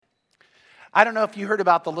I don't know if you heard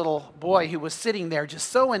about the little boy who was sitting there just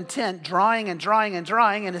so intent, drawing and drawing and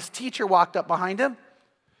drawing, and his teacher walked up behind him,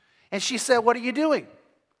 and she said, "What are you doing?"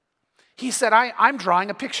 He said, I'm drawing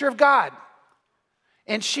a picture of God.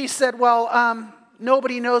 And she said, "Well,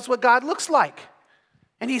 nobody knows what God looks like."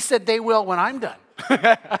 And he said, "They will when I'm done."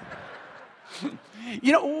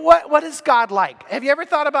 You know, what is God like? Have you ever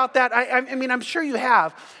thought about that? I mean, I'm sure you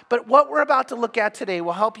have. But what we're about to look at today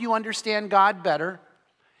will help you understand God better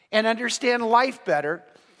and understand life better.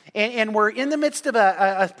 And we're in the midst of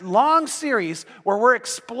a long series where we're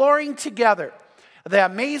exploring together the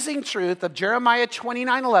amazing truth of Jeremiah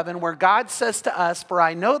 29:11, where God says to us, "For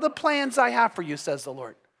I know the plans I have for you, says the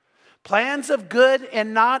Lord. Plans of good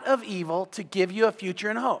and not of evil, to give you a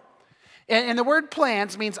future and hope." And the word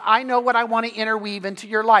plans means I know what I want to interweave into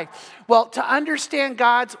your life. Well, to understand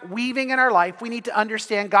God's weaving in our life, we need to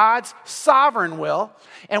understand God's sovereign will.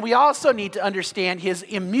 And we also need to understand his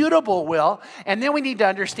immutable will. And then we need to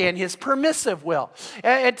understand his permissive will.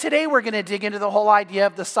 And today we're going to dig into the whole idea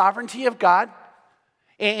of the sovereignty of God.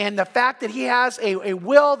 And the fact that he has a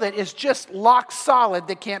will that is just lock solid,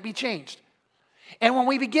 that can't be changed. And when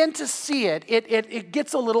we begin to see it, it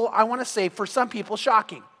gets a little, I want to say, for some people,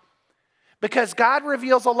 shocking. Because God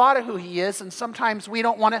reveals a lot of who he is, and sometimes we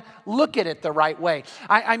don't want to look at it the right way.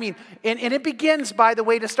 I mean, and it begins, by the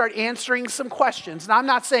way, to start answering some questions. And I'm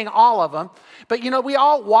not saying all of them, but, we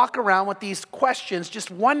all walk around with these questions just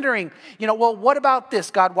wondering, well, what about this,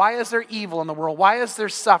 God? Why is there evil in the world? Why is there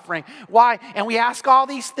suffering? Why? And we ask all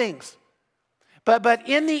these things. But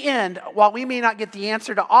in the end, while we may not get the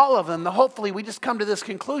answer to all of them, hopefully we just come to this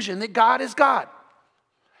conclusion that God is God.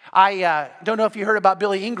 I don't know if you heard about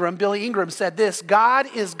Billy Ingram. Billy Ingram said this: God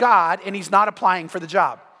is God, and he's not applying for the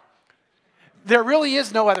job. There really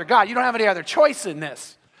is no other God. You don't have any other choice in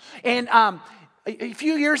this. And a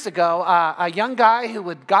few years ago, a young guy who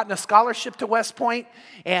had gotten a scholarship to West Point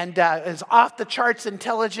and is off the charts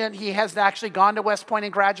intelligent. He has actually gone to West Point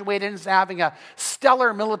and graduated and is having a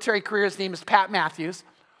stellar military career. His name is Pat Matthews.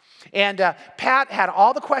 And Pat had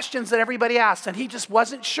all the questions that everybody asked, and he just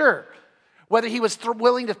wasn't sure whether he was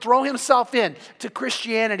willing to throw himself in to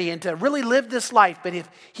Christianity and to really live this life. But if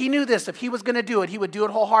he knew this, if he was going to do it, he would do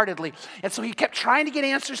it wholeheartedly. And so he kept trying to get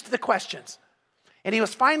answers to the questions. And he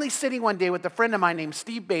was finally sitting one day with a friend of mine named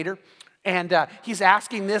Steve Bader, and he's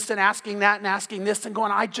asking this and asking that and asking this and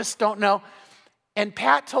going, I just don't know. And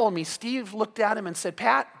Pat told me, Steve looked at him and said,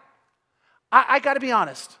 Pat, I got to be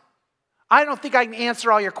honest. I don't think I can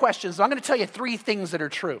answer all your questions, so I'm going to tell you 3 things that are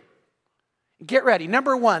true. Get ready.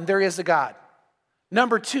 Number 1, there is a God.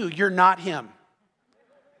 Number 2, you're not him.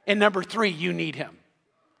 And number 3, you need him.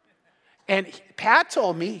 And Pat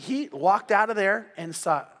told me he walked out of there and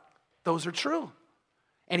saw those are true.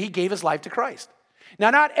 And he gave his life to Christ. Now,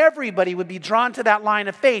 not everybody would be drawn to that line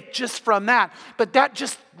of faith just from that, but that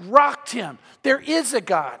just rocked him. There is a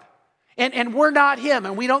God. And we're not him,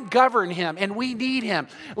 and we don't govern him, and we need him.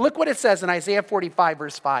 Look what it says in Isaiah 45,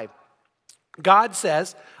 verse 5. God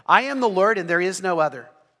says, I am the Lord, and there is no other.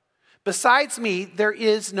 Besides me, there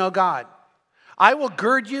is no God. I will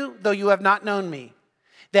gird you, though you have not known me,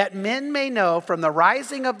 that men may know from the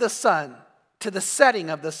rising of the sun to the setting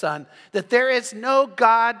of the sun that there is no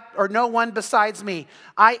God or no one besides me.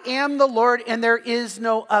 I am the Lord, and there is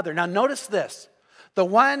no other. Now notice this. The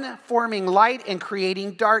one forming light and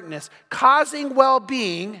creating darkness, causing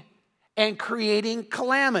well-being and creating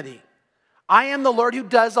calamity. I am the Lord who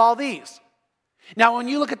does all these. Now, when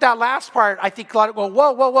you look at that last part, I think a lot of go,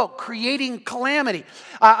 whoa, creating calamity.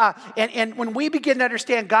 And when we begin to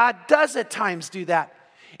understand God does at times do that,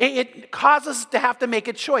 it causes us to have to make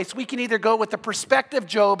a choice. We can either go with the perspective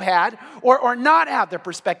Job had or not have the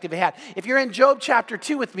perspective he had. If you're in Job chapter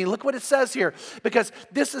 2 with me, look what it says here, because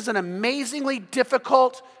this is an amazingly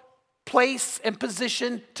difficult place and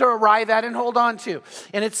position to arrive at and hold on to.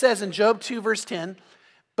 And it says in Job 2, verse 10,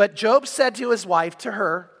 but Job said to his wife, to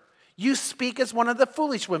her, you speak as one of the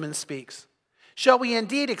foolish women speaks. Shall we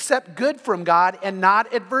indeed accept good from God and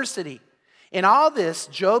not adversity? In all this,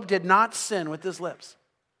 Job did not sin with his lips.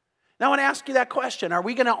 Now I want to ask you that question. Are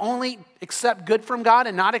we going to only accept good from God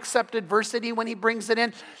and not accept adversity when he brings it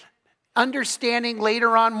in? Understanding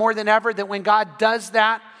later on more than ever that when God does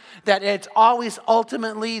that it's always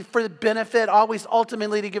ultimately for the benefit, always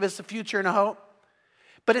ultimately to give us a future and a hope.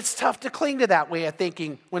 But it's tough to cling to that way of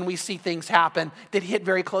thinking when we see things happen that hit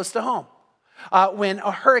very close to home. When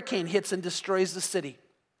a hurricane hits and destroys the city.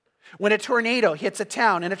 When a tornado hits a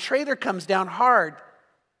town and a trailer comes down hard,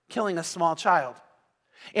 killing a small child.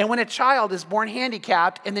 And when a child is born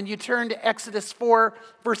handicapped, and then you turn to Exodus 4,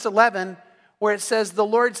 verse 11, where it says, the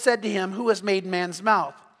Lord said to him, who has made man's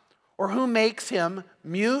mouth? Or who makes him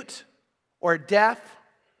mute or deaf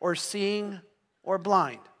or seeing or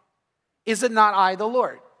blind? Is it not I, the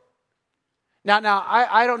Lord? Now,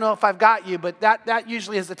 I don't know if I've got you, but that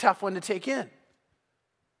usually is a tough one to take in.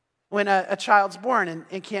 When a child's born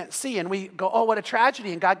and can't see, and we go, oh, what a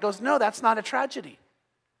tragedy. And God goes, no, that's not a tragedy.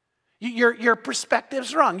 Your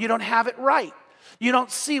perspective's wrong. You don't have it right. You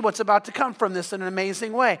don't see what's about to come from this in an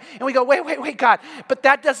amazing way. And we go, wait, God, but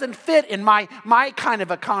that doesn't fit in my kind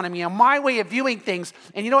of economy and my way of viewing things.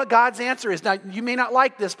 And you know what God's answer is? Now, you may not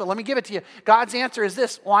like this, but let me give it to you. God's answer is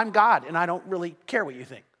this: well, I'm God, and I don't really care what you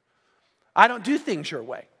think. I don't do things your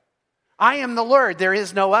way. I am the Lord. There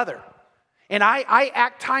is no other. And I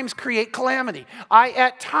at times create calamity. I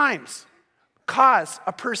at times cause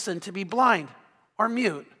a person to be blind or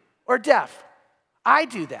mute or deaf. I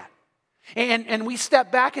do that. And we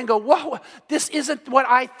step back and go, whoa, this isn't what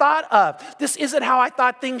I thought of. This isn't how I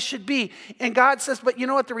thought things should be. And God says, but you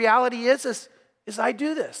know what the reality is I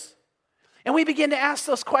do this. And we begin to ask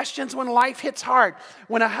those questions when life hits hard.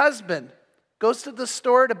 When a husband goes to the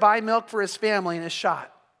store to buy milk for his family and is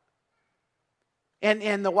shot.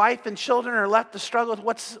 And the wife and children are left to struggle with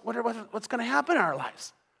what's going to happen in our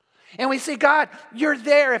lives. And we say, God, you're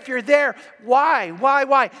there. If you're there,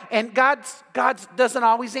 why? And God doesn't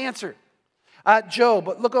always answer. Job,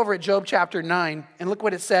 look over at Job chapter 9 and look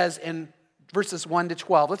what it says in verses 1 to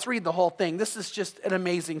 12. Let's read the whole thing. This is just an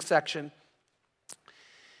amazing section.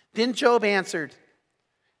 Then Job answered,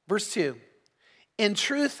 verse 2, in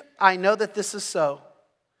truth, I know that this is so,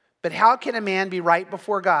 but how can a man be right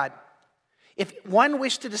before God? If one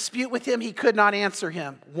wished to dispute with him, he could not answer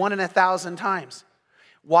him 1 in 1,000 times.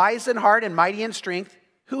 Wise in heart and mighty in strength,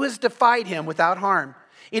 who has defied him without harm?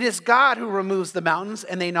 It is God who removes the mountains,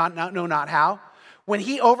 and they know not how. When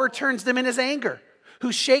he overturns them in his anger,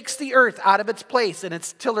 who shakes the earth out of its place, and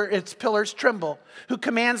its pillars tremble, who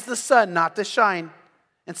commands the sun not to shine,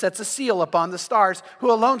 and sets a seal upon the stars,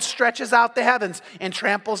 who alone stretches out the heavens and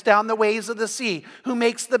tramples down the waves of the sea, who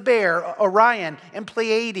makes the bear, Orion, and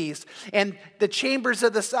Pleiades, and the chambers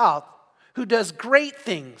of the south, who does great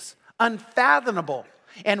things, unfathomable,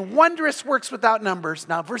 and wondrous works without numbers.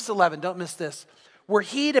 Now, verse 11, don't miss this. Were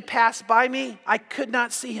he to pass by me, I could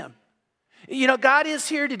not see him. You know, God is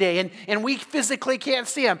here today, and we physically can't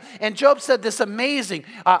see him. And Job said this amazing,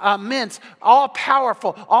 immense,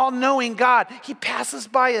 all-powerful, all-knowing God. He passes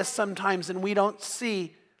by us sometimes, and we don't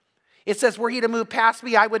see. It says, were he to move past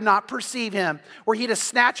me, I would not perceive him. Were he to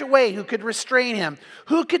snatch away, who could restrain him?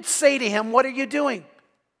 Who could say to him, what are you doing?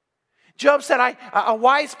 Job said, a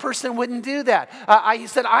wise person wouldn't do that. He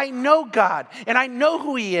said, I know God, and I know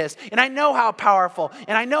who he is, and I know how powerful,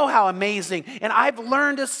 and I know how amazing, and I've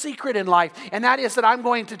learned a secret in life, and that is that I'm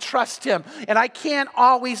going to trust him, and I can't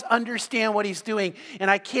always understand what he's doing,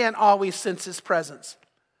 and I can't always sense his presence.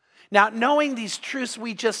 Now, knowing these truths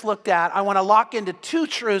we just looked at, I want to lock into 2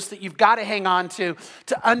 truths that you've got to hang on to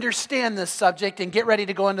understand this subject and get ready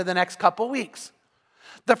to go into the next couple weeks.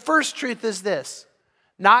 The first truth is this: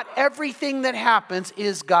 not everything that happens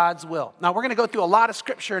is God's will. Now, we're going to go through a lot of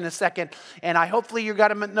scripture in a second, and hopefully you got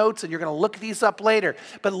them in notes and you're going to look these up later.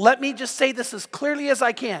 But let me just say this as clearly as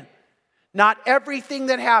I can. Not everything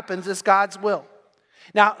that happens is God's will.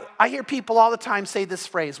 Now, I hear people all the time say this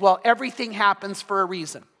phrase, well, everything happens for a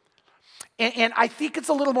reason. And I think it's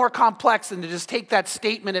a little more complex than to just take that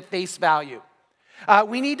statement at face value.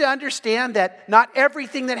 We need to understand that not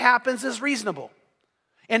everything that happens is reasonable.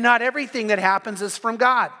 And not everything that happens is from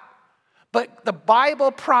God. But the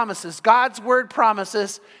Bible promises, God's word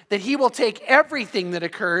promises, that he will take everything that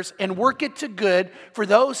occurs and work it to good for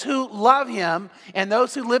those who love him and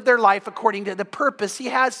those who live their life according to the purpose he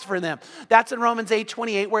has for them. That's in Romans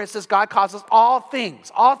 8:28, where it says God causes all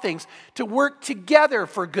things to work together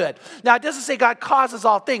for good. Now, it doesn't say God causes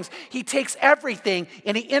all things. He takes everything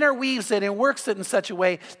and he interweaves it and works it in such a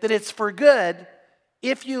way that it's for good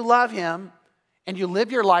if you love him and you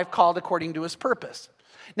live your life called according to his purpose.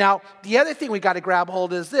 Now, the other thing we got to grab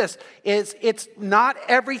hold is this, is it's not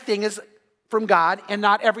everything is from God and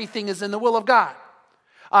not everything is in the will of God.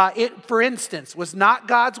 It, for instance, was not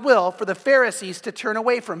God's will for the Pharisees to turn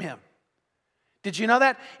away from him. Did you know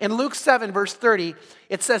that? In Luke 7, verse 30,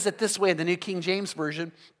 it says it this way in the New King James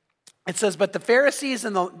Version. It says, but the Pharisees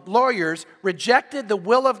and the lawyers rejected the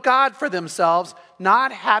will of God for themselves,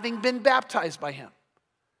 not having been baptized by him.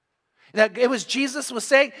 That it was Jesus was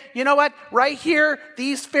saying, you know what, right here,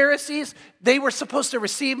 these Pharisees, they were supposed to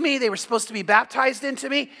receive me, they were supposed to be baptized into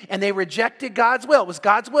me, and they rejected God's will. It was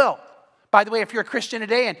God's will. By the way, if you're a Christian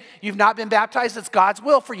today and you've not been baptized, it's God's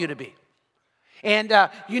will for you to be. And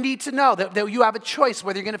you need to know that you have a choice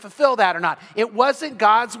whether you're going to fulfill that or not. It wasn't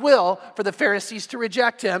God's will for the Pharisees to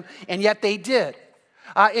reject him, and yet they did.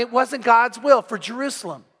 It wasn't God's will for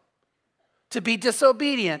Jerusalem to be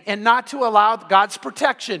disobedient and not to allow God's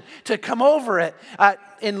protection to come over it.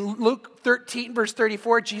 In Luke 13, verse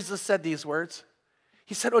 34, Jesus said these words.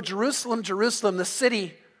 He said, "Oh, Jerusalem, Jerusalem, the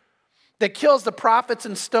city that kills the prophets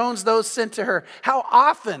and stones those sent to her. How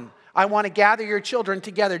often I want to gather your children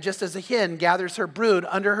together just as a hen gathers her brood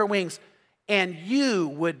under her wings, and you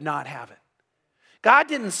would not have it." God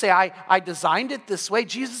didn't say, I designed it this way.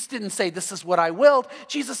 Jesus didn't say, this is what I willed.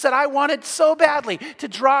 Jesus said, I wanted so badly to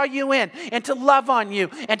draw you in and to love on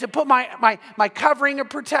you and to put my covering of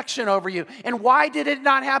protection over you. And why did it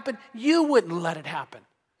not happen? You wouldn't let it happen.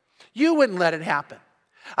 You wouldn't let it happen.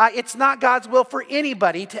 It's not God's will for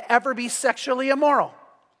anybody to ever be sexually immoral.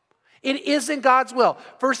 It isn't God's will.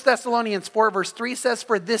 1 Thessalonians 4 verse 3 says,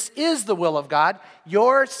 "For this is the will of God,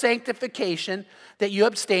 your sanctification, that you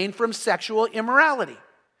abstain from sexual immorality."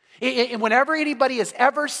 Whenever anybody is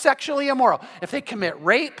ever sexually immoral, if they commit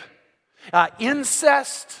rape,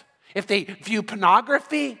 incest, if they view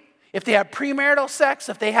pornography, if they have premarital sex,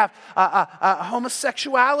 if they have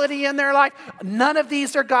homosexuality in their life, none of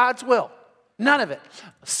these are God's will. None of it.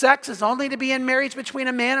 Sex is only to be in marriage between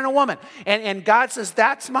a man and a woman. And God says,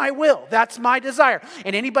 that's my will. That's my desire.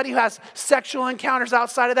 And anybody who has sexual encounters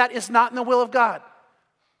outside of that is not in the will of God.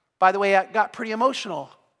 By the way, I got pretty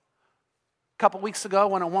emotional a couple weeks ago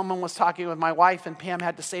when a woman was talking with my wife, and Pam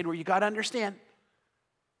had to say to her, you got to understand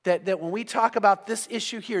that when we talk about this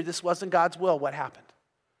issue here, this wasn't God's will, what happened.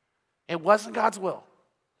 It wasn't God's will.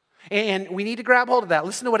 And we need to grab hold of that.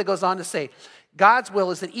 Listen to what it goes on to say. God's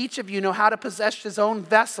will is that each of you know how to possess his own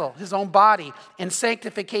vessel, his own body, in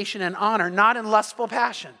sanctification and honor, not in lustful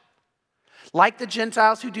passion, like the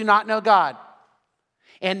Gentiles who do not know God.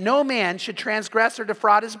 And no man should transgress or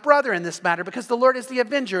defraud his brother in this matter, because the Lord is the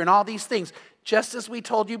avenger in all these things, just as we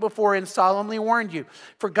told you before and solemnly warned you.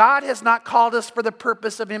 For God has not called us for the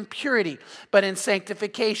purpose of impurity, but in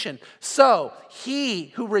sanctification. So he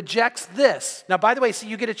who rejects this, now by the way, so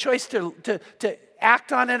you get a choice to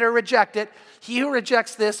act on it or reject it. He who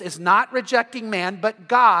rejects this is not rejecting man, but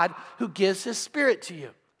God who gives his Spirit to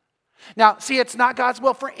you. Now, see, it's not God's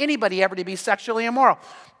will for anybody ever to be sexually immoral.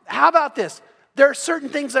 How about this? There are certain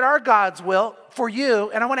things that are God's will for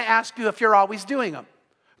you, and I want to ask you if you're always doing them.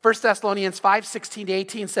 1 Thessalonians 5, 16 to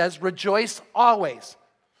 18 says, "Rejoice always,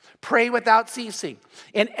 pray without ceasing,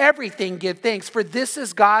 in everything give thanks, for this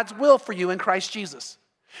is God's will for you in Christ Jesus."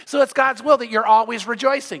 So it's God's will that you're always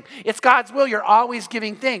rejoicing. It's God's will you're always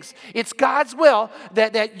giving thanks. It's God's will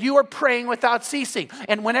that you are praying without ceasing.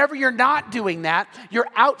 And whenever you're not doing that, you're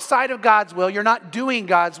outside of God's will. You're not doing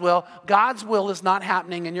God's will. God's will is not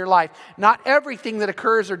happening in your life. Not everything that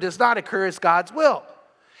occurs or does not occur is God's will.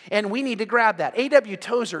 And we need to grab that. A.W.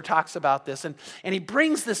 Tozer talks about this, and he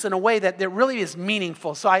brings this in a way that really is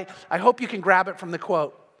meaningful. So I hope you can grab it from the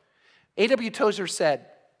quote. A.W. Tozer said,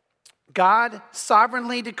 "God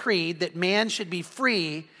sovereignly decreed that man should be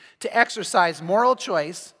free to exercise moral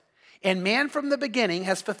choice, and man from the beginning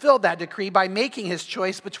has fulfilled that decree by making his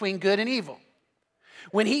choice between good and evil.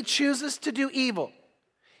 When he chooses to do evil,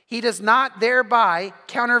 he does not thereby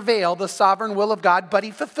countervail the sovereign will of God, but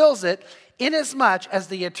he fulfills it inasmuch as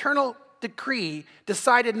the eternal decree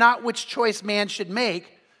decided not which choice man should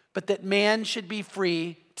make, but that man should be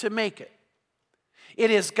free to make it." It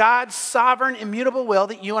is God's sovereign, immutable will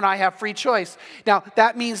that you and I have free choice. Now,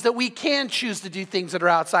 that means that we can choose to do things that are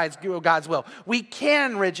outside God's will. We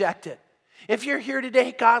can reject it. If you're here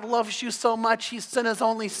today, God loves you so much, he sent his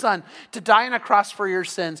only son to die on a cross for your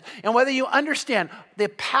sins. And whether you understand the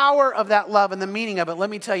power of that love and the meaning of it, let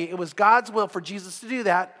me tell you, it was God's will for Jesus to do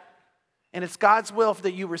that. And it's God's will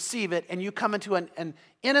that you receive it and you come into an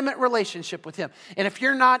intimate relationship with him. And if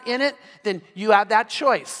you're not in it, then you have that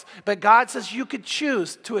choice. But God says you could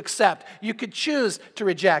choose to accept. You could choose to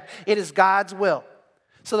reject. It is God's will.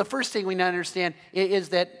 So the first thing we need to understand is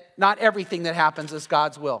that not everything that happens is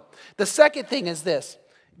God's will. The second thing is this.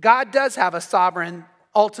 God does have a sovereign,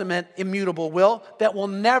 ultimate, immutable will that will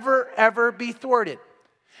never, ever be thwarted.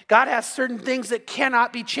 God has certain things that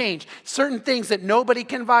cannot be changed, certain things that nobody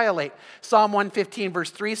can violate. Psalm 115 verse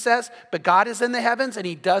 3 says, "But God is in the heavens and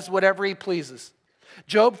he does whatever he pleases."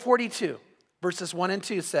 Job 42 verses 1 and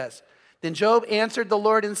 2 says, "Then Job answered the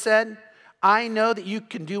Lord and said, I know that you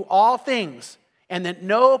can do all things and that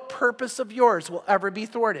no purpose of yours will ever be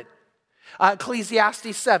thwarted."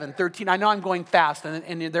 Ecclesiastes 7:13. I know I'm going fast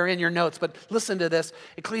and they're in your notes, but listen to this.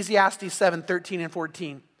 Ecclesiastes 7:13 and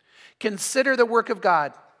 14. "Consider the work of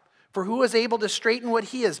God. For who is able to straighten what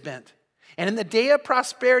he has bent? And in the day of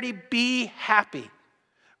prosperity, be happy.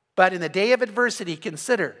 But in the day of adversity,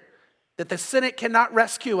 consider that the cynic cannot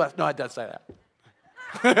rescue us." No, it does say that.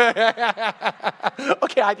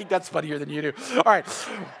 Okay, I think that's funnier than you do. All right.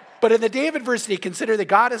 But in the day of adversity, consider that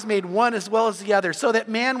God has made one as well as the other, so that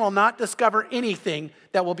man will not discover anything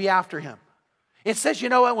that will be after him. It says, you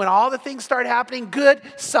know what, when all the things start happening, good,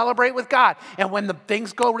 celebrate with God. And when the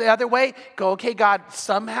things go the other way, go, okay, God,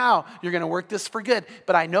 somehow you're going to work this for good.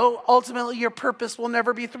 But I know ultimately your purpose will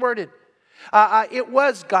never be thwarted. It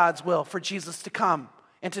was God's will for Jesus to come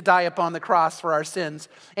and to die upon the cross for our sins,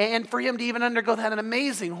 and for him to even undergo that an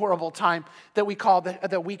amazing, horrible time that we call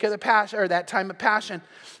the week of the passion, or that time of passion.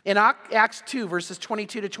 In Acts 2, verses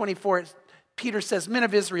 22 to 24, Peter says, men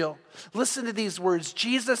of Israel, listen to these words.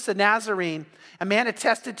 Jesus the Nazarene, a man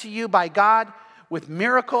attested to you by God with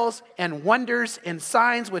miracles and wonders and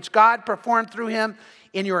signs which God performed through him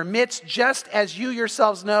in your midst, just as you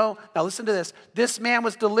yourselves know. Now listen to this. This man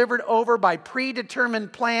was delivered over by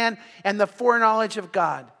predetermined plan and the foreknowledge of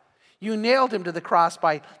God. You nailed him to the cross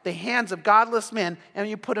by the hands of godless men, and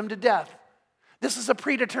you put him to death. This is a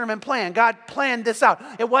predetermined plan. God planned this out.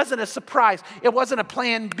 It wasn't a surprise. It wasn't a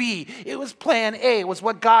plan B. It was plan A. It was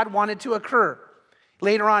what God wanted to occur.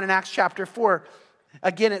 Later on in Acts chapter 4,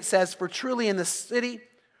 again it says, for truly in the city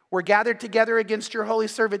were gathered together against your holy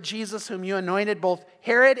servant Jesus, whom you anointed, both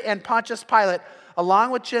Herod and Pontius Pilate,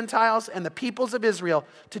 along with Gentiles and the peoples of Israel,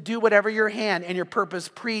 to do whatever your hand and your purpose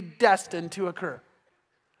predestined to occur.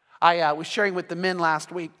 I was sharing with the men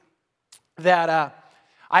last week that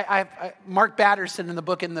Mark Batterson in the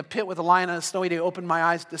book In the Pit with a Lion on a Snowy Day opened my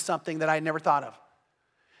eyes to something that I had never thought of.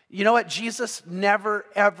 You know what? Jesus never,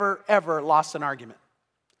 ever, ever lost an argument.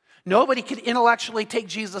 Nobody could intellectually take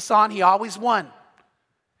Jesus on. He always won.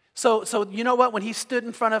 So you know what? When he stood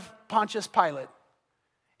in front of Pontius Pilate,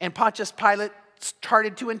 and Pontius Pilate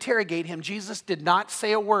started to interrogate him, Jesus did not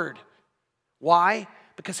say a word. Why?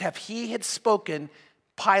 Because if he had spoken,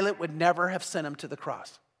 Pilate would never have sent him to the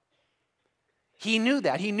cross. He knew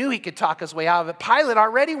that. He knew he could talk his way out of it. Pilate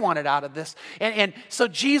already wanted out of this. And so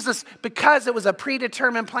Jesus, because it was a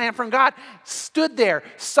predetermined plan from God, stood there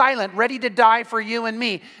silent, ready to die for you and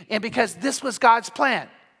me. And because this was God's plan.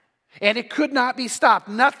 And it could not be stopped.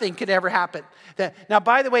 Nothing could ever happen. Now,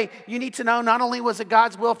 by the way, you need to know not only was it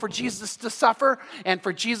God's will for Jesus to suffer and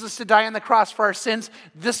for Jesus to die on the cross for our sins,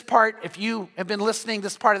 this part, if you have been listening,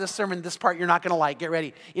 this part of the sermon, this part you're not going to like. Get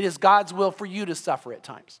ready. It is God's will for you to suffer at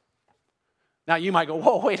times. Now, you might go,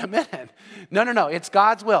 whoa, wait a minute. No. It's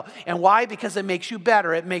God's will. And why? Because it makes you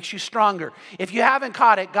better. It makes you stronger. If you haven't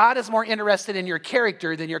caught it, God is more interested in your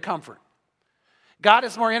character than your comfort. God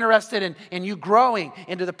is more interested in you growing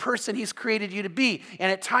into the person he's created you to be.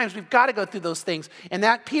 And at times, we've got to go through those things. And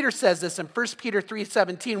that Peter says this in 1 Peter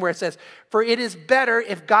 3:17, where it says, for it is better,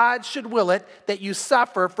 if God should will it, that you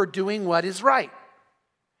suffer for doing what is right.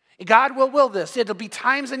 God will this. It'll be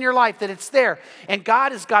times in your life that it's there. And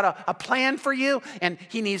God has got a plan for you, and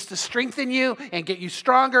he needs to strengthen you and get you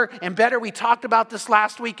stronger and better. We talked about this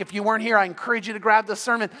last week. If you weren't here, I encourage you to grab the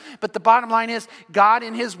sermon. But the bottom line is, God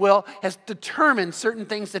in his will has determined certain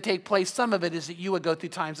things to take place. Some of it is that you would go through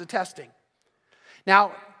times of testing.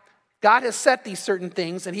 Now, God has set these certain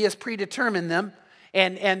things, and he has predetermined them.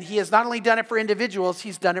 And he has not only done it for individuals,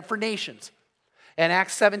 he's done it for nations. In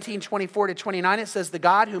Acts 17:24-29, it says, the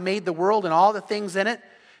God who made the world and all the things in it,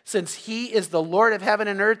 since he is the Lord of heaven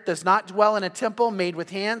and earth, does not dwell in a temple made with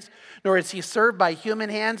hands, nor is he served by human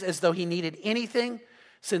hands as though he needed anything,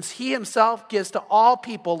 since he himself gives to all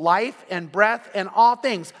people life and breath and all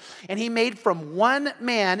things. And he made from one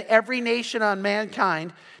man every nation on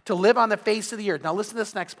mankind to live on the face of the earth. Now listen to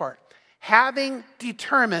this next part. Having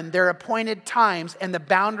determined their appointed times and the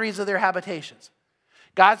boundaries of their habitations.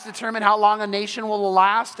 God's determined how long a nation will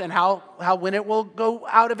last and how when it will go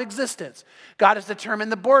out of existence. God has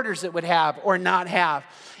determined the borders it would have or not have.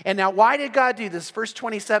 And now why did God do this? Verse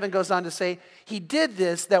 27 goes on to say, he did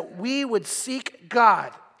this that we would seek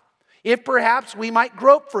God, if perhaps we might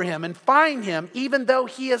grope for him and find him, even though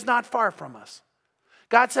he is not far from us.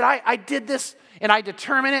 God said, I did this and I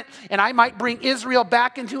determine it, and I might bring Israel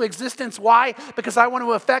back into existence. Why? Because I want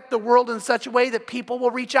to affect the world in such a way that people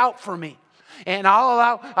will reach out for me. And I'll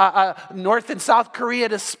allow North and South Korea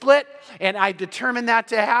to split, and I determined that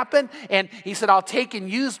to happen. And he said, I'll take and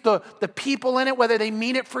use the people in it, whether they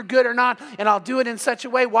mean it for good or not, and I'll do it in such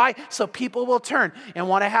a way. Why? So people will turn and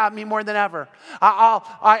want to have me more than ever.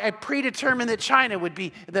 I predetermined that China would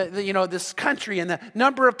be this country and the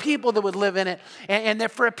number of people that would live in it, and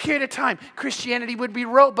that for a period of time, Christianity would be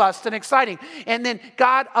robust and exciting. And then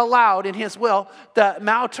God allowed in his will the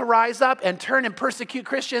Mao to rise up and turn and persecute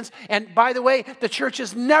Christians. And by the way, way, the church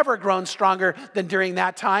has never grown stronger than during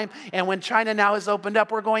that time. And when China now has opened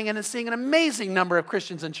up, we're going in and seeing an amazing number of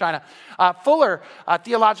Christians in China. Fuller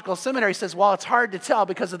Theological Seminary says, while it's hard to tell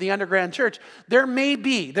because of the underground church, there may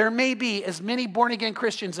be as many born-again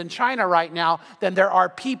Christians in China right now than there are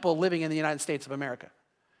people living in the United States of America.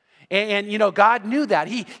 And God knew that.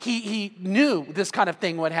 He knew this kind of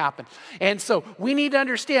thing would happen. And so we need to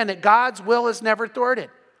understand that God's will is never thwarted.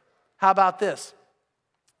 How about this?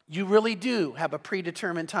 You really do have a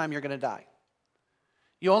predetermined time you're going to die.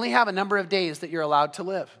 You only have a number of days that you're allowed to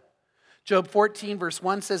live. Job 14 verse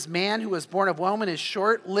 1 says, man who was born of woman is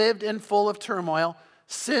short-lived and full of turmoil.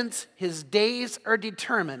 Since his days are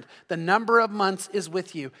determined, the number of months is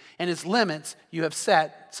with you, and his limits you have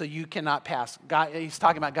set so you cannot pass. God, he's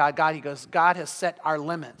talking about God. He goes, God has set our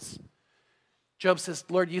limits. Job says,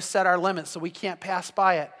 Lord, you set our limits so we can't pass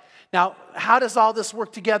by it. Now, how does all this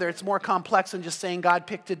work together? It's more complex than just saying God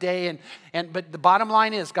picked a day. But the bottom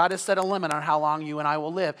line is God has set a limit on how long you and I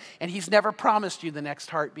will live. And he's never promised you the next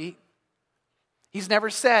heartbeat. He's never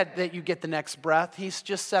said that you get the next breath. He's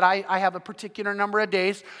just said, I have a particular number of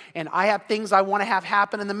days, and I have things I want to have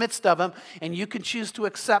happen in the midst of them, and you can choose to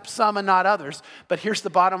accept some and not others. But here's the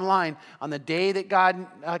bottom line. On the day that God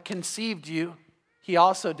conceived you, he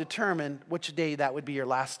also determined which day that would be your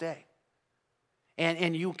last day.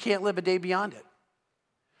 And you can't live a day beyond it.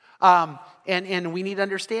 And we need to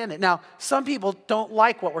understand it. Now, some people don't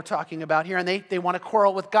like what we're talking about here, and they want to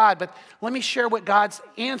quarrel with God. But let me share what God's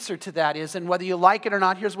answer to that is. And whether you like it or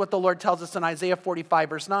not, here's what the Lord tells us in Isaiah 45,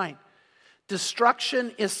 verse 9.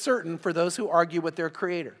 Destruction is certain for those who argue with their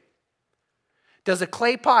Creator. Does a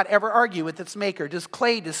clay pot ever argue with its maker? Does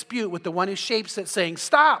clay dispute with the one who shapes it, saying,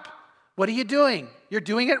 stop, what are you doing? You're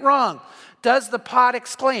doing it wrong. Does the pot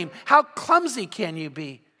exclaim, how clumsy can you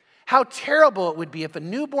be? How terrible it would be if a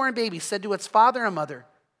newborn baby said to its father and mother,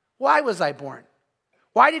 why was I born?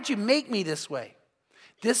 Why did you make me this way?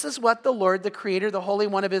 This is what the Lord, the Creator, the Holy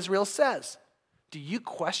One of Israel says. Do you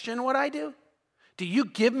question what I do? Do you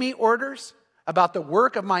give me orders about the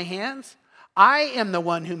work of my hands? I am the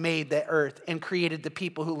one who made the earth and created the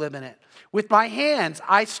people who live in it. With my hands,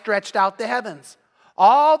 I stretched out the heavens.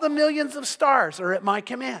 All the millions of stars are at my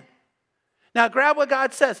command. Now grab what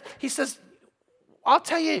God says. He says, I'll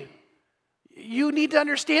tell you, you need to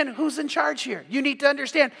understand who's in charge here. You need to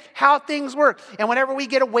understand how things work. And whenever we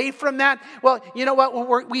get away from that, well, you know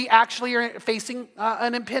what? We actually are facing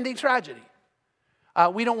an impending tragedy.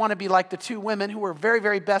 We don't want to be like the two women who were very,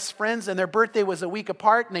 very best friends, and their birthday was a week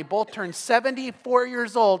apart, and they both turned 74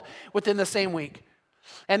 years old within the same week.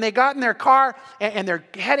 And they got in their car, and they're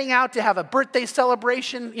heading out to have a birthday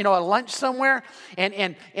celebration, a lunch somewhere,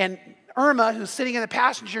 and Irma, who's sitting in the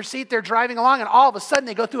passenger seat, they're driving along, and all of a sudden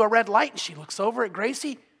they go through a red light, and she looks over at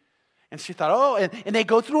Gracie, and she thought, oh, and they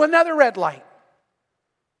go through another red light.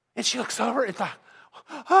 And she looks over and thought,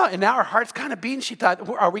 oh, and now her heart's kind of beating. She thought,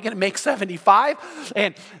 are we going to make 75?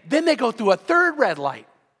 And then they go through a third red light.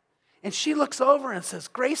 And she looks over and says,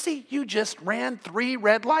 Gracie, you just ran 3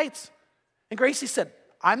 red lights. And Gracie said,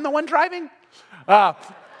 I'm the one driving?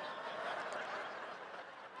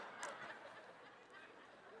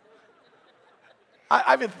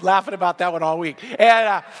 I've been laughing about that one all week.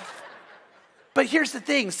 But here's the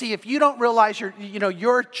thing. See, if you don't realize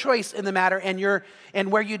your choice in the matter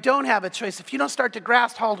and where you don't have a choice, if you don't start to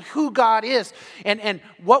grasp who God is and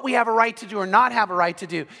what we have a right to do or not have a right to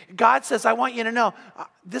do, God says, I want you to know,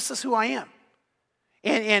 this is who I am.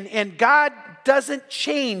 And God doesn't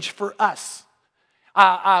change for us.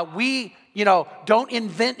 We don't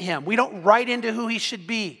invent him. We don't write into who he should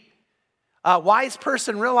be. A wise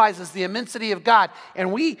person realizes the immensity of God.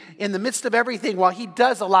 And we, in the midst of everything, while he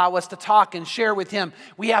does allow us to talk and share with him,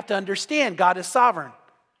 we have to understand God is sovereign.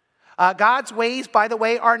 God's ways, by the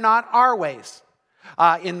way, are not our ways.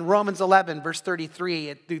 In Romans 11, verse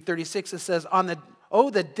 33 through 36, it says,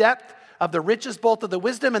 the depth of the riches both of the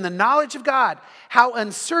wisdom and the knowledge of God. How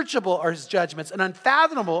unsearchable are his judgments and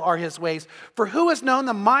unfathomable are his ways. For who has known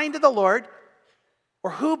the mind of the Lord? Or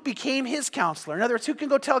who became his counselor? In other words, who can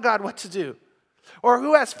go tell God what to do? Or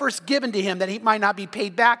who has first given to him that he might not be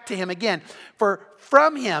paid back to him again? For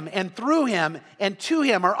from him and through him and to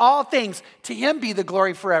him are all things. To him be the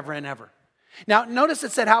glory forever and ever. Now, notice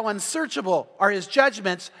it said how unsearchable are his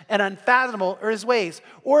judgments and unfathomable are his ways.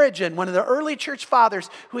 Origen, one of the early church fathers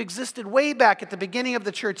who existed way back at the beginning of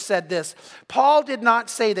the church, said this. Paul did not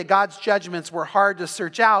say that God's judgments were hard to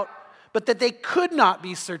search out, but that they could not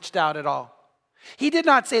be searched out at all. He did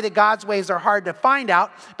not say that God's ways are hard to find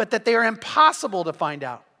out, but that they are impossible to find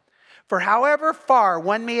out. For however far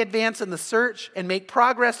one may advance in the search and make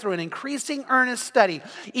progress through an increasing earnest study,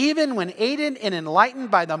 even when aided and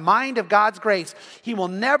enlightened by the mind of God's grace, he will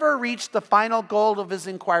never reach the final goal of his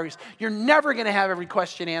inquiries. You're never going to have every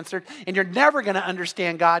question answered, and you're never going to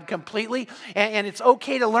understand God completely. And it's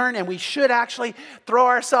okay to learn, and we should actually throw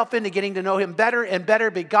ourselves into getting to know him better and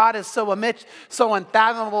better. But God is so immense, so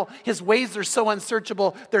unfathomable. His ways are so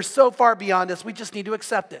unsearchable. They're so far beyond us. We just need to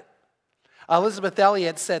accept it. Elizabeth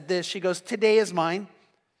Elliot said this. She goes, "Today is mine,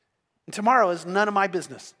 and tomorrow is none of my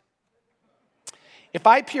business. If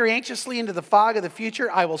I peer anxiously into the fog of the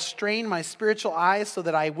future, I will strain my spiritual eyes so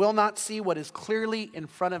that I will not see what is clearly in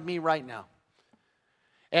front of me right now."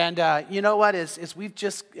 And you know what? Is we've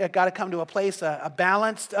just got to come to a place, a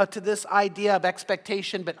balance to this idea of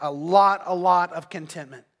expectation, but a lot of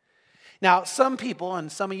contentment. Now, some people,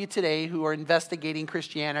 and some of you today who are investigating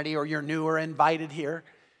Christianity, or you're new or invited here,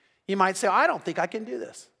 you might say, "I don't think I can do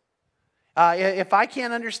this. If I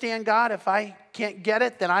can't understand God, if I can't get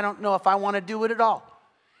it, then I don't know if I want to do it at all."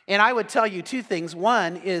 And I would tell you two things.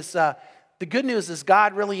 One is the good news is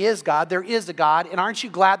God really is God. There is a God. And aren't you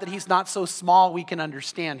glad that he's not so small we can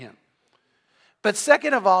understand him? But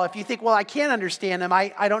second of all, if you think, well, I can't understand him,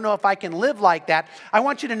 I don't know if I can live like that, I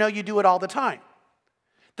want you to know you do it all the time.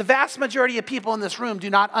 The vast majority of people in this room do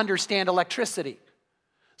not understand electricity.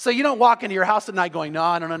 So you don't walk into your house at night going, "No,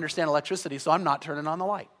 I don't understand electricity, so I'm not turning on the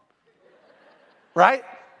light." Right?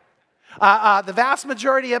 The vast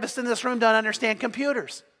majority of us in this room don't understand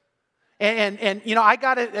computers. And you know,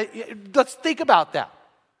 let's think about that.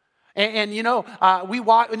 And you know, we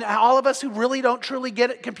walk, and all of us who really don't truly get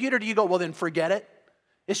it, computer, do you go, "Well, then forget it.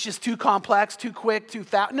 It's just too complex, too quick, too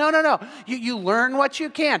fast"? No. You learn what you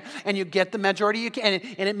can, and you get the majority you can,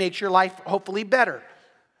 and it makes your life hopefully better.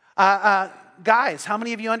 Guys, how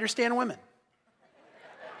many of you understand women?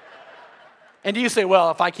 And do you say,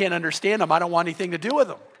 "Well, if I can't understand them, I don't want anything to do with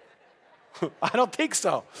them"? I don't think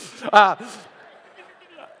so.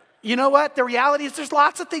 You know what? The reality is there's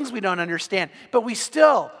lots of things we don't understand, but we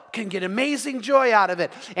still can get amazing joy out of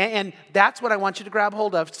it. And that's what I want you to grab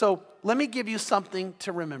hold of. So let me give you something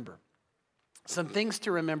to remember. Some things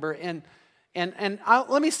to remember. And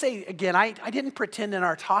let me say again, I didn't pretend in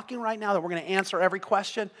our talking right now that we're going to answer every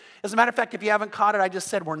question. As a matter of fact, if you haven't caught it, I just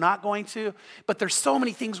said we're not going to. But there's so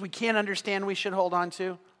many things we can't understand we should hold on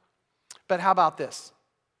to. But how about this?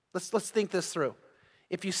 Let's think this through.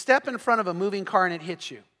 If you step in front of a moving car and it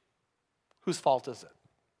hits you, whose fault is it?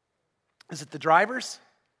 Is it the driver's?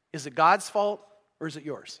 Is it God's fault? Or is it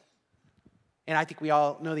yours? And I think we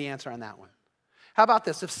all know the answer on that one. How about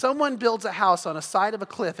this? If someone builds a house on a side of a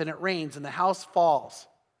cliff and it rains and the house falls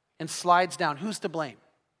and slides down, who's to blame?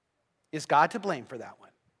 Is God to blame for that one?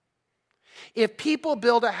 If people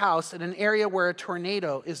build a house in an area where a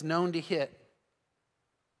tornado is known to hit,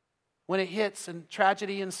 when it hits and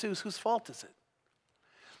tragedy ensues, whose fault is it?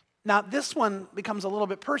 Now, this one becomes a little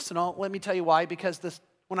bit personal. Let me tell you why. Because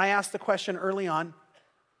when I asked the question early on,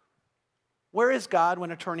 where is God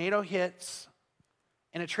when a tornado hits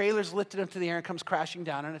and a trailer's lifted into the air and comes crashing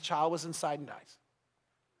down and a child was inside and dies?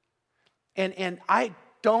 And I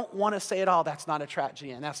don't want to say at all that's not a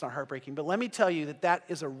tragedy and that's not heartbreaking. But let me tell you that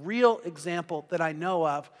is a real example that I know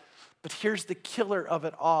of. But here's the killer of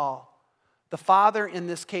it all. The father in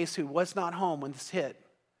this case, who was not home when this hit,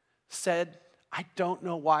 said, "I don't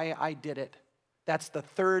know why I did it." That's the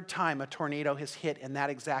third time a tornado has hit in that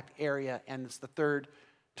exact area, and it's the third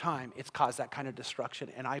time it's caused that kind of destruction,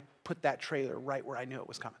 and I put that trailer right where I knew it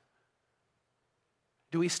was coming.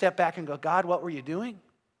 Do we step back and go, "God, what were you doing?"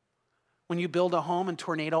 When you build a home in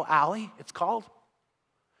Tornado Alley, it's called.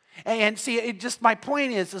 And see, my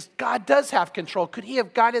point is God does have control. Could he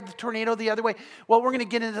have guided the tornado the other way? Well, we're going to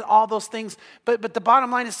get into all those things. But the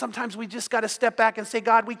bottom line is sometimes we just got to step back and say,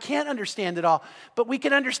 "God, we can't understand it all. But we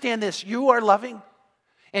can understand this. You are loving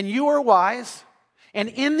and you are wise. And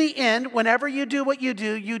in the end, whenever you do what you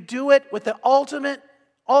do it with the ultimate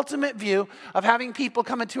view of having people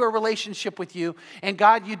come into a relationship with you. And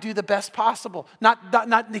God, you do the best possible. Not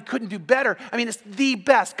they couldn't do better. I mean, it's the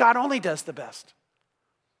best. God only does the best.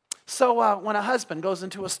 So when a husband goes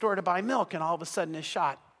into a store to buy milk and all of a sudden is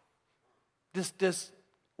shot,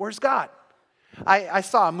 where's God? I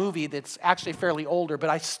saw a movie that's actually fairly older, but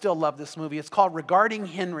I still love this movie. It's called Regarding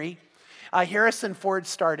Henry. Harrison Ford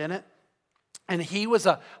starred in it. And he was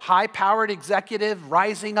a high-powered executive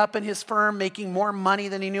rising up in his firm, making more money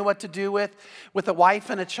than he knew what to do with a wife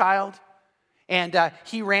and a child. And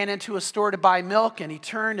he ran into a store to buy milk, and he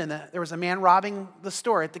turned, and there was a man robbing the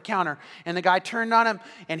store at the counter. And the guy turned on him,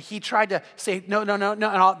 and he tried to say, no.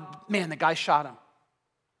 And man, the guy shot him.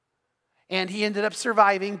 And he ended up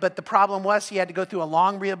surviving, but the problem was he had to go through a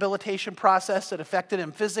long rehabilitation process that affected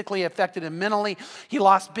him physically, affected him mentally. He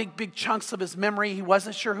lost big chunks of his memory. He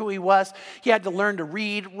wasn't sure who he was. He had to learn to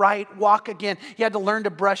read, write, walk again. He had to learn to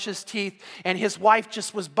brush his teeth. And his wife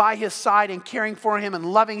just was by his side and caring for him and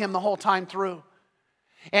loving him the whole time through.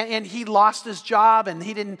 And he lost his job, and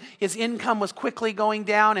his income was quickly going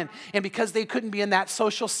down, and because they couldn't be in that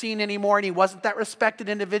social scene anymore, and he wasn't that respected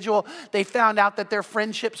individual, they found out that their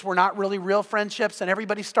friendships were not really real friendships, and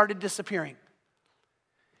everybody started disappearing.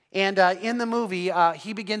 And in the movie,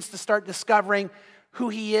 he begins to start discovering who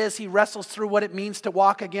he is. He wrestles through what it means to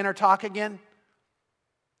walk again or talk again.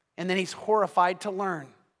 And then he's horrified to learn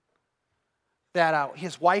that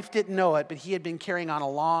his wife didn't know it, but he had been carrying on a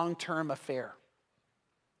long-term affair.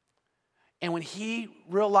 And when he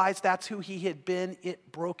realized that's who he had been,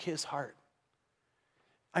 it broke his heart.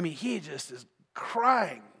 I mean, he just is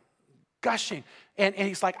crying, gushing. And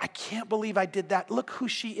he's like, I can't believe I did that. Look who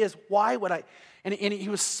she is. Why would I? And he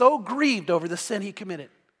was so grieved over the sin he committed.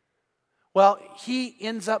 Well, he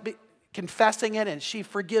ends up confessing it, and she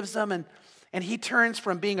forgives him. And he turns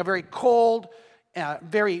from being a very cold,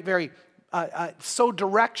 very so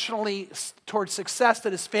directionally towards success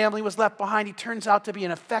that his family was left behind. He turns out to be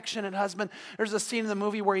an affectionate husband. There's a scene in the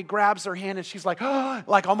movie where he grabs her hand and she's like, oh,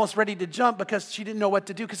 like almost ready to jump because she didn't know what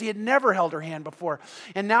to do because he had never held her hand before.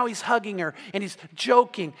 And now he's hugging her and he's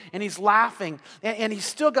joking and he's laughing and he's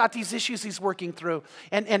still got these issues he's working through.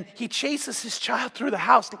 And he chases his child through the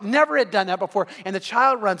house. Never had done that before. And the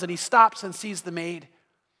child runs and he stops and sees the maid.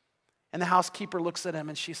 And the housekeeper looks at him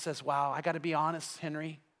and she says, wow, I got to be honest,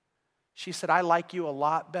 Henry. She said, I like you a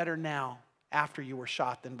lot better now after you were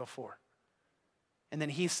shot than before. And then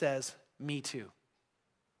he says, me too.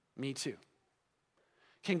 Me too.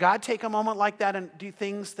 Can God take a moment like that and do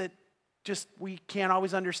things that just we can't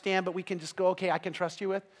always understand, but we can just go, okay, I can trust you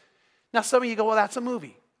with? Now, some of you go, well, that's a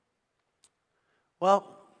movie. Well,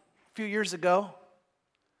 a few years ago,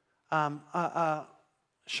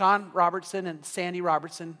 Sean Robertson and Sandy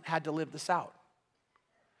Robertson had to live this out.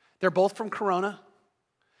 They're both from Corona.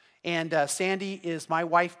 And Sandy is my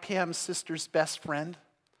wife Pam's sister's best friend.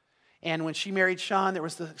 And when she married Sean, there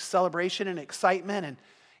was the celebration and excitement.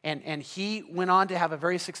 And he went on to have a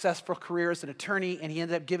very successful career as an attorney. And he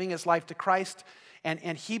ended up giving his life to Christ.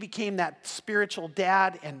 And he became that spiritual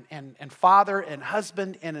dad and father and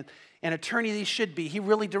husband and an attorney that he should be. He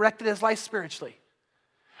really directed his life spiritually.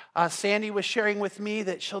 Sandy was sharing with me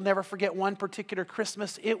that she'll never forget one particular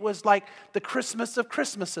Christmas. It was like the Christmas of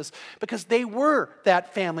Christmases because they were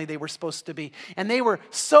that family they were supposed to be. And they were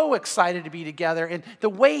so excited to be together. And the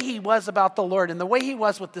way he was about the Lord and the way he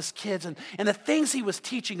was with his kids and the things he was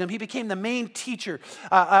teaching them, he became the main teacher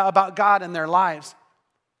about God in their lives.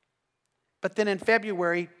 But then in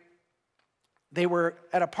February, they were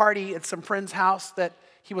at a party at some friend's house that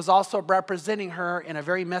he was also representing her in a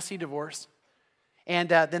very messy divorce. And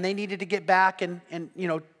then they needed to get back and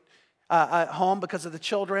home because of the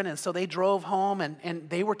children. And so they drove home and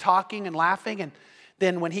they were talking and laughing. And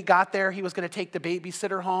then when he got there, he was going to take the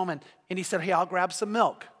babysitter home. And he said, hey, I'll grab some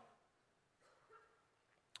milk.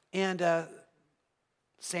 And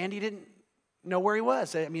Sandy didn't know where he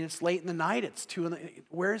was. I mean, it's late in the night. It's 2 in the...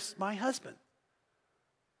 Where's my husband?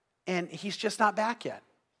 And he's just not back yet.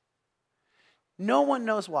 No one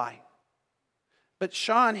knows why. But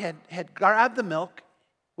Sean had grabbed the milk,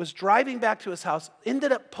 was driving back to his house,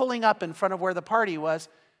 ended up pulling up in front of where the party was,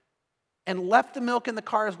 and left the milk in the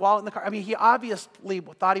car, his wallet in the car. I mean, he obviously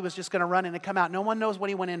thought he was just going to run in and come out. No one knows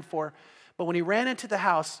what he went in for. But when he ran into the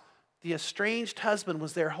house, the estranged husband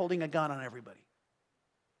was there holding a gun on everybody.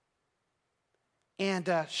 And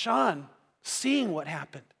Sean, seeing what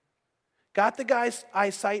happened, got the guy's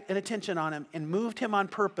eyesight and attention on him and moved him on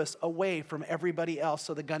purpose away from everybody else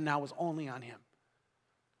so the gun now was only on him.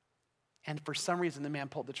 And for some reason, the man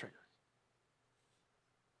pulled the trigger.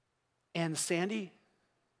 And Sandy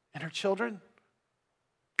and her children,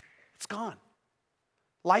 it's gone.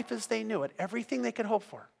 Life as they knew it, everything they could hope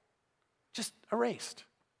for, just erased.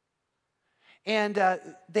 And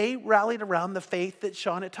they rallied around the faith that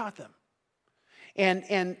Sean had taught them.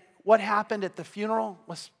 And what happened at the funeral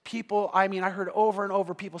was people, I heard over and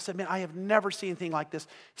over, people said, man, I have never seen anything like this.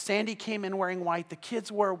 Sandy came in wearing white. The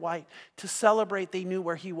kids wore white to celebrate. They knew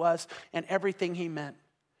where he was and everything he meant.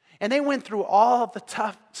 And they went through all of the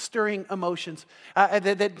tough, stirring emotions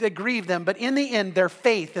that grieved them. But in the end, their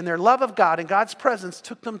faith and their love of God and God's presence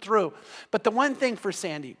took them through. But the one thing for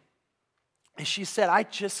Sandy is she said, I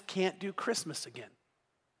just can't do Christmas again.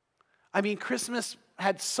 Christmas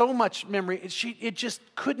had so much memory. It just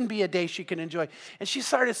couldn't be a day she could enjoy. And she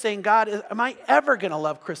started saying, God, am I ever going to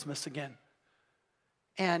love Christmas again?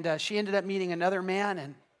 And she ended up meeting another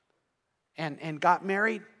man and got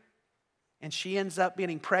married. And she ends up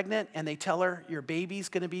getting pregnant, and they tell her, your baby's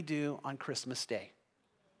going to be due on Christmas Day.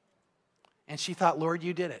 And she thought, Lord,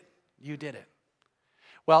 you did it. You did it.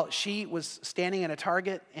 Well, she was standing in a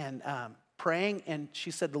Target and praying, and she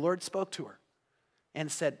said the Lord spoke to her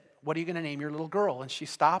and said, what are you going to name your little girl? And she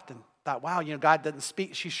stopped and thought, wow, God doesn't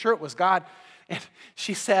speak. She's sure it was God. And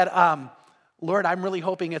she said, Lord, I'm really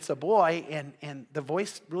hoping it's a boy. And the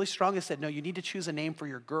voice really strongly said, no, you need to choose a name for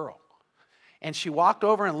your girl. And she walked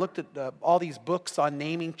over and looked at all these books on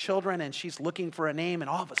naming children, and she's looking for a name, and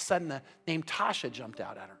all of a sudden the name Tasha jumped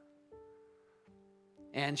out at her.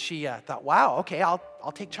 And she thought, wow, okay, I'll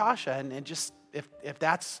take Tasha, and just, if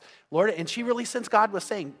that's, Lord, and she really sensed God was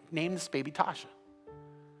saying, name this baby Tasha.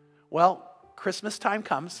 Well, Christmas time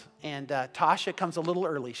comes, and Tasha comes a little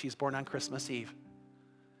early. She's born on Christmas Eve.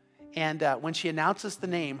 And when she announces the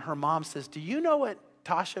name, her mom says, do you know what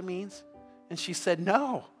Tasha means? And she said,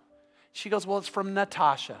 no. She goes, well, it's from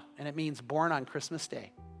Natasha, and it means born on Christmas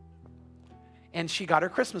Day. And she got her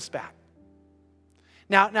Christmas back.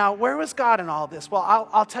 Now, where was God in all of this? Well,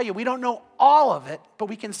 I'll tell you, we don't know all of it, but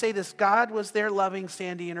we can say this. God was there loving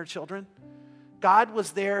Sandy and her children. God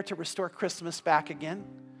was there to restore Christmas back again.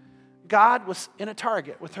 God was in a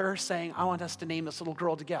Target with her saying, I want us to name this little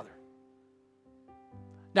girl together.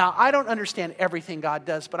 Now, I don't understand everything God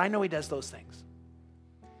does, but I know he does those things.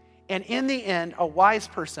 And in the end, a wise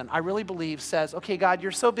person, I really believe, says, okay, God,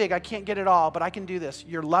 you're so big, I can't get it all, but I can do this.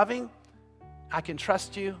 You're loving, I can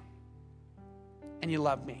trust you, and you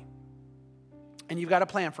love me. And you've got a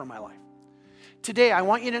plan for my life. Today, I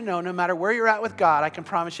want you to know, no matter where you're at with God, I can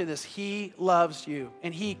promise you this, he loves you,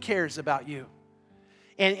 and he cares about you.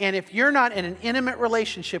 And if you're not in an intimate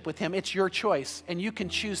relationship with him, it's your choice, and you can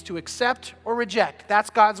choose to accept or reject.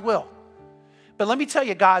 That's God's will. But let me tell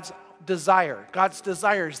you, God's desire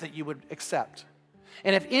is that you would accept.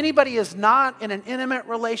 And if anybody is not in an intimate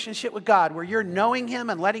relationship with God, where you're knowing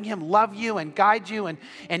him and letting him love you and guide you, and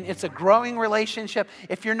it's a growing relationship,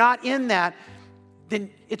 if you're not in that,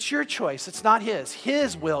 then it's your choice. It's not his.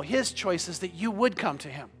 His will, his choice is that you would come to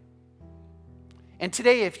him. And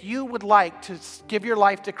today, if you would like to give your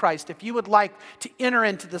life to Christ, if you would like to enter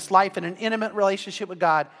into this life in an intimate relationship with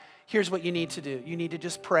God, here's what you need to do. You need to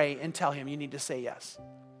just pray and tell him you need to say yes.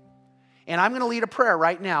 And I'm going to lead a prayer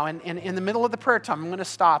right now. And in the middle of the prayer time, I'm going to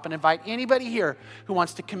stop and invite anybody here who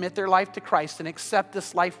wants to commit their life to Christ and accept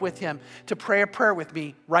this life with him to pray a prayer with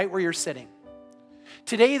me right where you're sitting.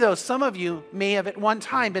 Today, though, some of you may have at one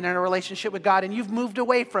time been in a relationship with God and you've moved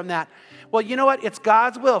away from that. Well, you know what? It's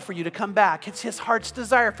God's will for you to come back. It's his heart's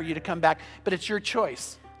desire for you to come back, but it's your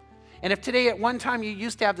choice. And if today at one time you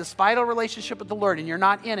used to have this vital relationship with the Lord and you're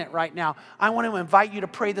not in it right now, I want to invite you to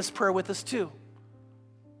pray this prayer with us too.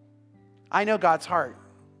 I know God's heart.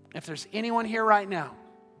 If there's anyone here right now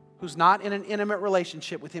who's not in an intimate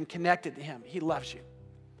relationship with him, connected to him, he loves you.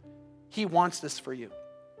 He wants this for you.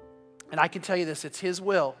 And I can tell you this, it's his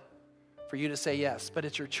will for you to say yes, but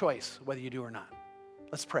it's your choice whether you do or not.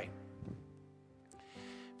 Let's pray.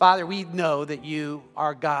 Father, we know that you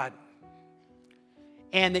are God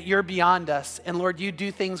and that you're beyond us. And Lord, you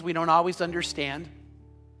do things we don't always understand.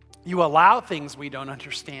 You allow things we don't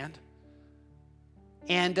understand.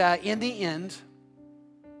 And in the end,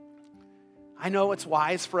 I know it's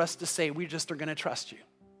wise for us to say we just are going to trust you.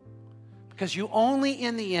 Because you only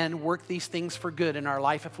in the end work these things for good in our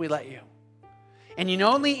life if we let you. And you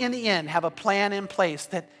only in the end have a plan in place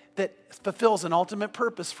that fulfills an ultimate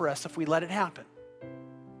purpose for us if we let it happen.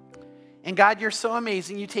 And God, you're so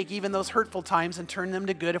amazing. You take even those hurtful times and turn them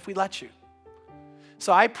to good if we let you.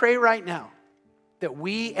 So I pray right now that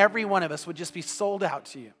every one of us, would just be sold out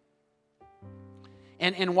to you.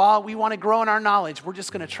 And while we want to grow in our knowledge, we're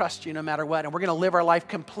just going to trust you no matter what. And we're going to live our life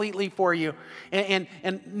completely for you and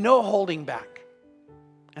no holding back.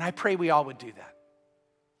 And I pray we all would do that.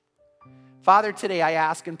 Father, today I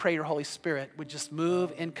ask and pray your Holy Spirit would just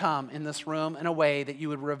move and come in this room in a way that you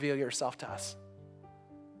would reveal yourself to us.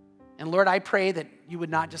 And Lord, I pray that you would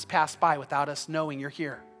not just pass by without us knowing you're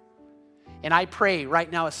here. And I pray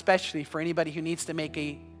right now, especially for anybody who needs to make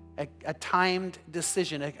a timed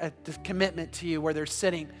decision, a commitment to you where they're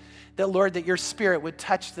sitting, that Lord, that your Spirit would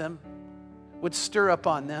touch them, would stir up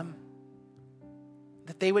on them,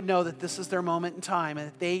 that they would know that this is their moment in time and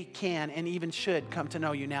that they can and even should come to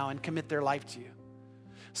know you now and commit their life to you.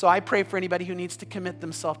 So I pray for anybody who needs to commit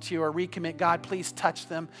themselves to you or recommit, God, please touch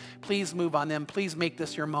them. Please move on them. Please make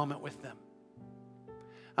this your moment with them.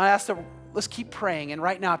 I ask that let's keep praying. And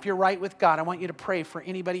right now, if you're right with God, I want you to pray for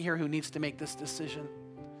anybody here who needs to make this decision.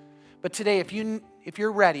 But today, if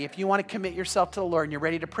you're ready, if you want to commit yourself to the Lord and you're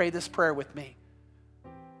ready to pray this prayer with me,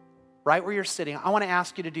 right where you're sitting, I want to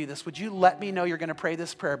ask you to do this. Would you let me know you're going to pray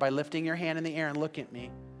this prayer by lifting your hand in the air and look at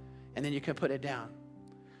me? And then you can put it down.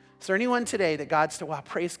 Is there anyone today that God's to, wow,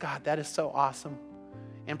 praise God, that is so awesome.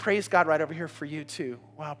 And praise God right over here for you too.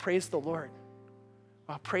 Wow, praise the Lord.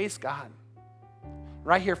 Wow, praise God.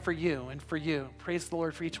 Right here for you and for you. Praise the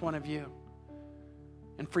Lord for each one of you.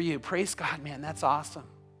 And for you, praise God, man, that's awesome.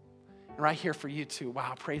 And right here for you too.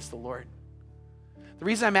 Wow, praise the Lord. The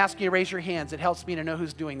reason I'm asking you to raise your hands, it helps me to know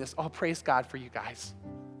who's doing this. Oh, praise God for you guys.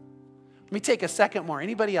 Let me take a second more.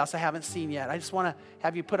 Anybody else I haven't seen yet? I just want to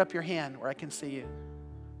have you put up your hand where I can see you.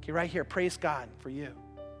 Okay, right here, praise God for you.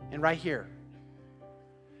 And right here.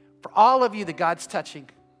 For all of you that God's touching,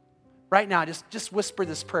 right now, just whisper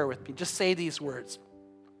this prayer with me. Just say these words.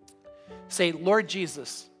 Say, Lord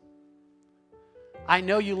Jesus, I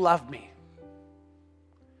know you love me.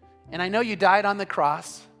 And I know you died on the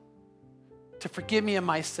cross to forgive me of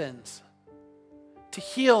my sins, to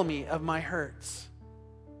heal me of my hurts,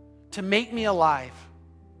 to make me alive,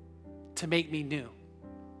 to make me new.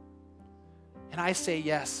 And I say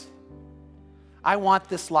yes. I want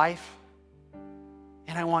this life,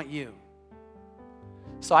 and I want you.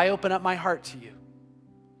 So I open up my heart to you.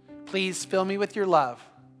 Please fill me with your love,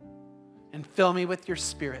 and fill me with your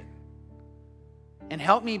spirit, and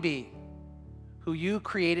help me be who you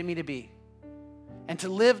created me to be, and to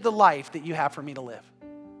live the life that you have for me to live.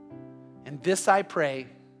 And this I pray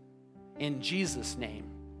in Jesus' name.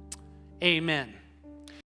 Amen.